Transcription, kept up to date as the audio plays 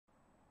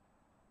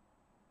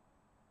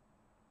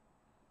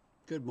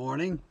Good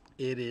morning.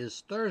 It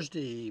is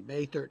Thursday,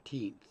 May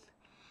 13th.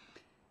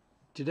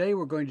 Today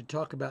we're going to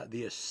talk about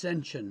the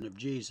ascension of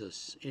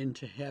Jesus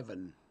into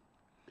heaven.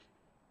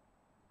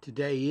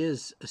 Today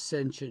is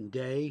Ascension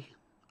Day,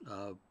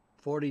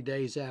 40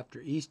 days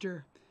after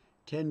Easter,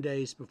 10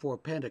 days before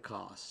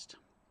Pentecost.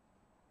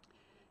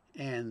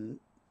 And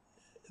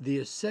the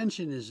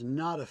ascension is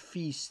not a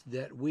feast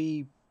that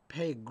we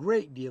pay a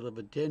great deal of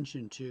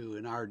attention to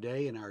in our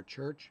day, in our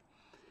church,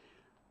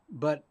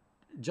 but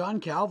John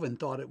Calvin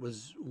thought it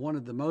was one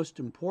of the most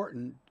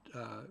important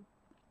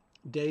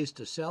days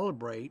to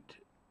celebrate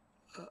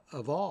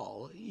of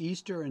all.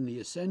 Easter and the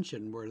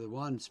Ascension were the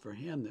ones for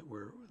him that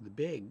were the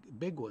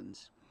big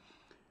ones.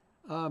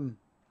 The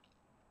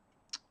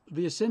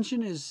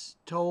Ascension is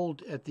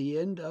told at the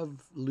end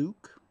of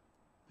Luke,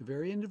 the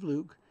very end of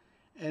Luke,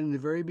 and the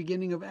very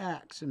beginning of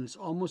Acts, and it's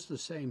almost the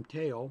same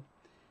tale.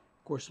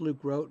 Of course, Luke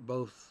wrote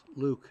both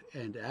Luke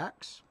and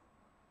Acts.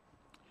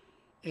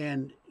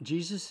 And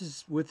Jesus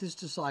is with his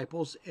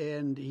disciples,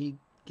 and he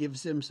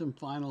gives them some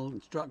final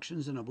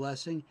instructions and a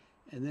blessing,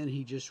 and then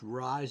he just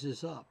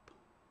rises up,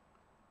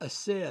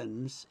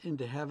 ascends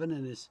into heaven,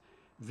 and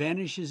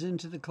vanishes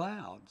into the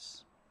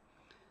clouds.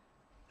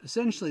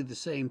 Essentially, the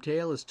same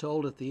tale is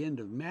told at the end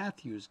of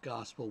Matthew's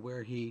gospel,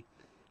 where he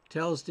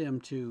tells them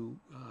to,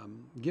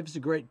 gives the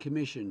Great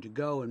Commission to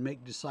go and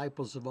make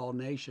disciples of all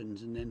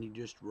nations, and then he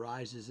just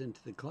rises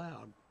into the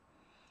cloud.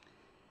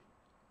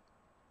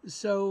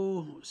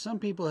 So some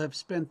people have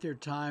spent their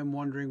time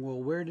wondering,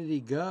 well, where did he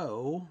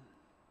go?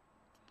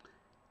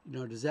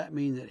 Does that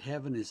mean that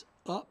heaven is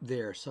up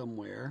there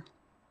somewhere?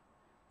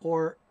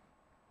 Or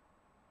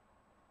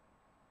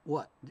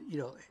what?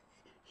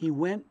 He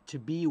went to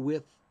be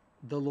with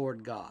the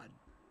Lord God.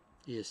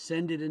 He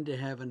ascended into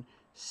heaven,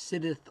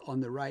 sitteth on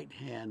the right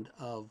hand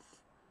of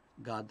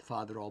God the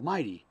Father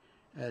Almighty,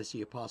 as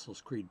the Apostles'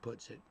 Creed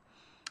puts it.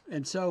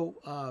 And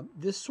so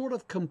this sort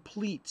of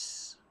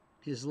completes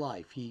his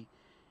life. He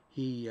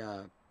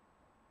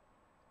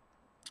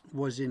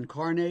was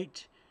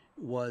incarnate,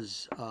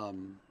 was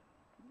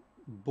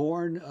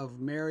born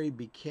of Mary,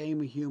 became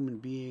a human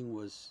being,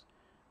 was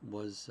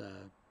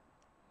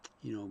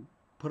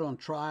put on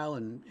trial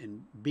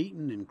and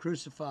beaten and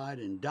crucified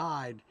and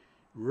died,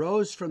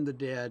 rose from the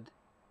dead,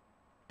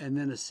 and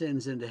then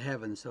ascends into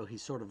heaven. So he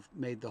sort of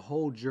made the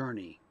whole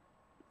journey.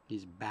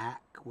 He's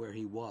back where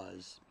he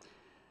was,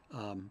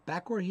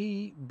 back where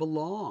he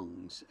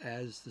belongs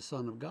as the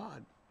Son of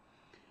God.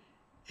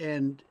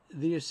 And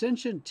the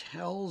Ascension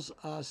tells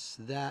us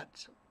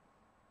that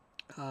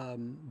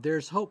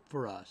there's hope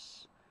for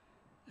us.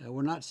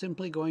 We're not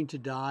simply going to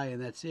die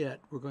and that's it.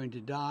 We're going to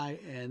die,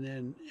 and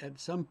then at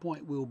some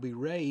point we'll be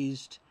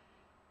raised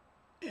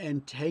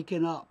and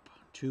taken up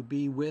to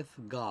be with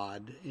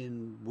God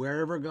in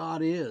wherever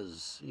God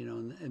is,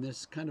 in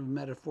this kind of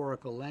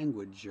metaphorical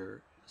language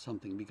or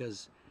something,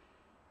 because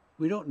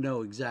we don't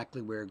know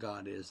exactly where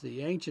God is.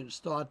 The ancients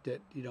thought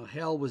that,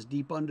 hell was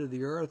deep under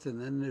the earth, and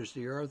then there's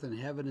the earth, and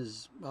heaven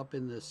is up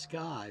in the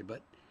sky.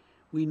 But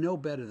we know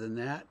better than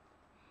that.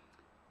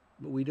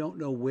 But we don't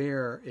know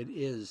where it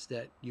is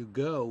that you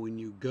go when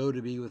you go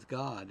to be with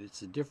God.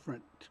 It's a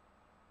different,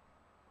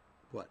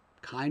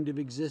 kind of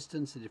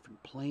existence, a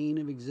different plane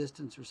of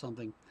existence or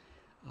something.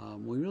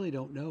 We really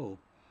don't know,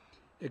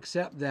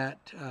 except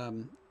that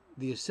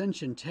the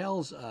Ascension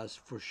tells us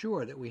for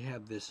sure that we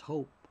have this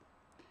hope.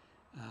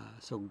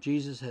 So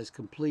Jesus has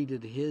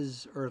completed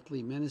his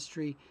earthly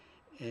ministry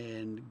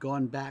and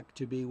gone back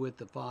to be with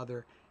the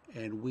Father,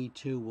 and we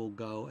too will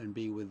go and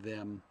be with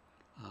them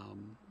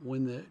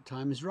when the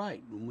time is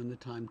right, and when the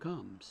time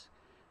comes.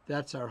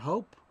 That's our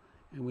hope,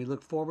 and we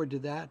look forward to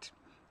that.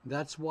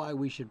 That's why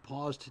we should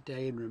pause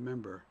today and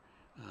remember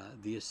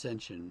the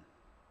Ascension.